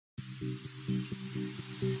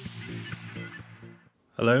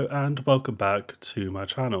Hello and welcome back to my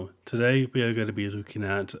channel. Today we are going to be looking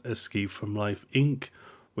at Escape from Life Inc.,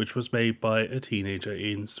 which was made by a teenager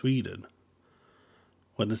in Sweden.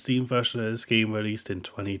 When the Steam version of this game released in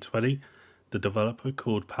 2020, the developer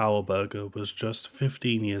called Powerburger was just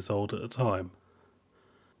 15 years old at the time.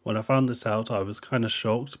 When I found this out, I was kind of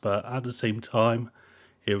shocked, but at the same time,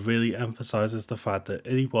 it really emphasizes the fact that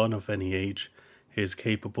anyone of any age is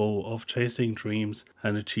capable of chasing dreams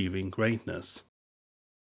and achieving greatness.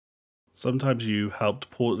 Sometimes you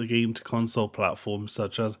helped port the game to console platforms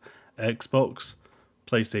such as Xbox,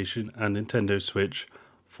 PlayStation and Nintendo Switch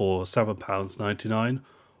for £7.99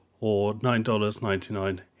 or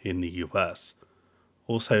 $9.99 in the US.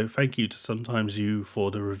 Also, thank you to Sometimes You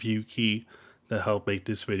for the review key that helped make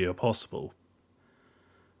this video possible.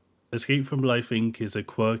 Escape from Life Inc. is a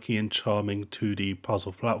quirky and charming 2D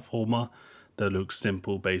puzzle platformer that looks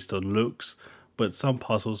simple based on looks, but some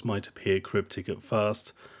puzzles might appear cryptic at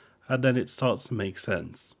first, and then it starts to make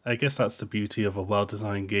sense. I guess that's the beauty of a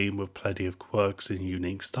well-designed game with plenty of quirks and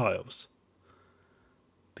unique styles.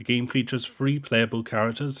 The game features 3 playable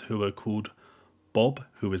characters who are called Bob,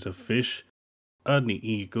 who is a fish, Ernie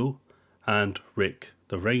the eagle, and Rick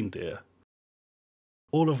the reindeer.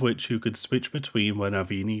 All of which you could switch between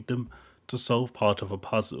whenever you need them to solve part of a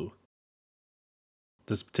puzzle.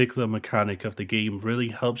 This particular mechanic of the game really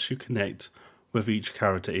helps you connect with each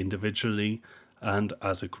character individually and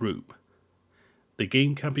as a group. The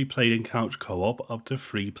game can be played in couch co-op up to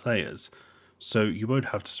 3 players, so you won't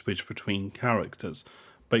have to switch between characters,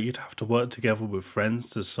 but you'd have to work together with friends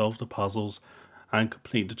to solve the puzzles and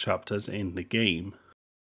complete the chapters in the game.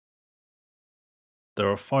 There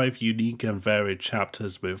are 5 unique and varied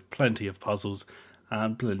chapters with plenty of puzzles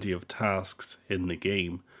and plenty of tasks in the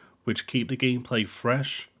game, which keep the gameplay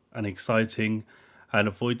fresh and exciting and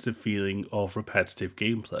avoids the feeling of repetitive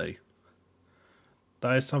gameplay.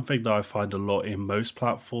 That is something that I find a lot in most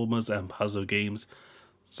platformers and puzzle games,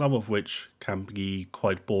 some of which can be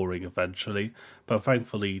quite boring eventually, but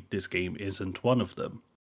thankfully this game isn't one of them.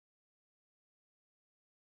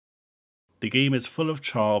 The game is full of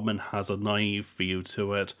charm and has a naive feel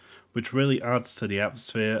to it, which really adds to the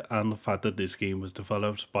atmosphere, and the fact that this game was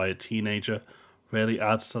developed by a teenager really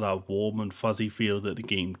adds to that warm and fuzzy feel that the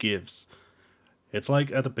game gives. It's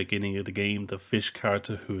like at the beginning of the game, the fish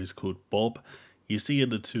character who is called Bob, you see in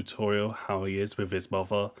the tutorial how he is with his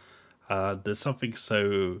mother, and there's something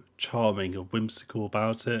so charming and whimsical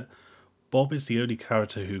about it. Bob is the only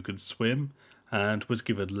character who can swim and was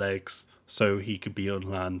given legs so he could be on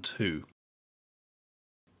land too.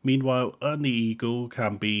 Meanwhile, Ernie the eagle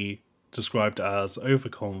can be described as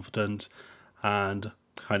overconfident and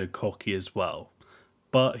kind of cocky as well,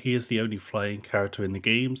 but he is the only flying character in the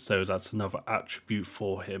game, so that's another attribute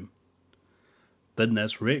for him. Then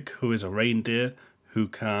there's Rick, who is a reindeer who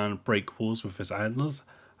can break walls with his antlers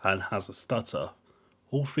and has a stutter.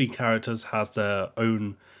 All 3 characters has their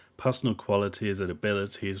own personal qualities and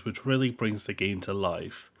abilities, which really brings the game to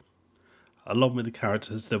life, along with the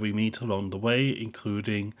characters that we meet along the way,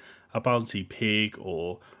 including a bouncy pig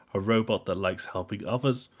or a robot that likes helping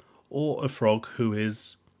others, or a frog who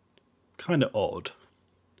is kind of odd.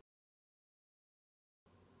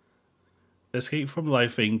 Escape from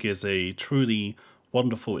Life Inc. is a truly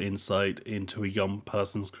wonderful insight into a young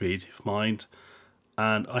person's creative mind,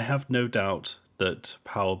 and I have no doubt that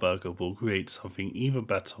Powerburger will create something even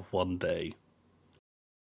better one day.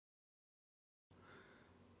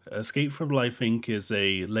 Escape from Life Inc. is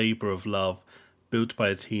a labour of love built by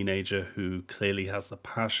a teenager who clearly has the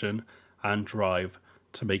passion and drive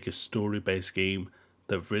to make a story-based game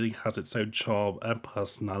that really has its own charm and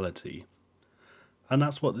personality. And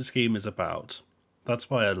that's what this game is about. That's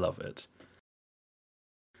why I love it.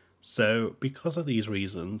 So, because of these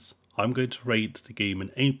reasons, I'm going to rate the game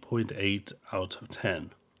an 8.8 out of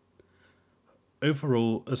 10.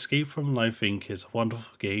 Overall, Escape from Life Inc. is a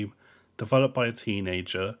wonderful game developed by a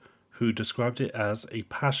teenager who described it as a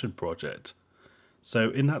passion project. So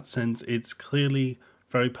in that sense, it's clearly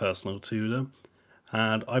very personal to them,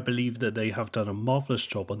 and I believe that they have done a marvellous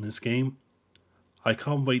job on this game. I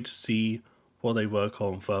can't wait to see what they work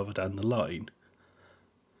on further down the line.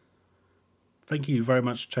 Thank you very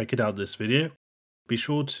much for checking out this video. Be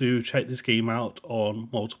sure to check this game out on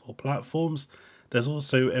multiple platforms. There's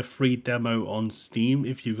also a free demo on Steam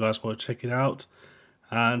if you guys want to check it out.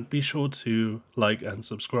 And be sure to like and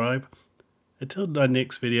subscribe. Until the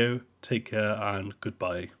next video, take care and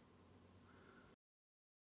goodbye.